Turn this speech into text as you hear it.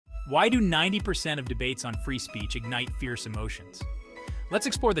Why do 90% of debates on free speech ignite fierce emotions? Let's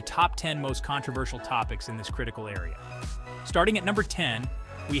explore the top 10 most controversial topics in this critical area. Starting at number 10,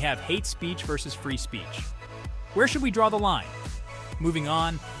 we have hate speech versus free speech. Where should we draw the line? Moving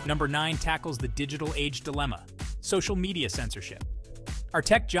on, number 9 tackles the digital age dilemma, social media censorship. Are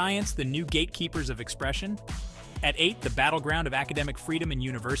tech giants the new gatekeepers of expression? At 8, the battleground of academic freedom in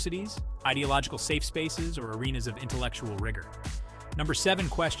universities, ideological safe spaces, or arenas of intellectual rigor. Number 7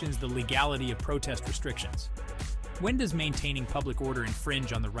 questions the legality of protest restrictions. When does maintaining public order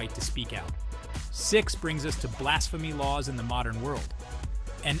infringe on the right to speak out? 6 brings us to blasphemy laws in the modern world.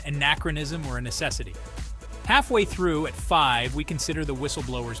 An anachronism or a necessity? Halfway through, at 5, we consider the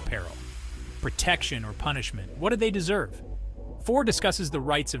whistleblower's peril. Protection or punishment, what do they deserve? 4 discusses the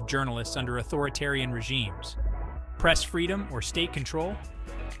rights of journalists under authoritarian regimes. Press freedom or state control?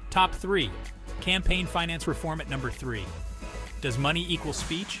 Top 3, campaign finance reform at number 3. Does money equal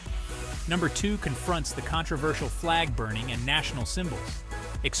speech? Number 2 confronts the controversial flag burning and national symbols,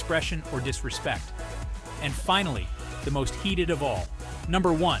 expression or disrespect. And finally, the most heated of all,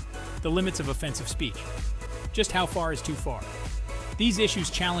 number 1, the limits of offensive speech. Just how far is too far? These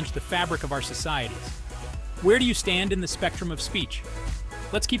issues challenge the fabric of our societies. Where do you stand in the spectrum of speech?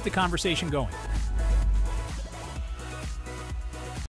 Let's keep the conversation going.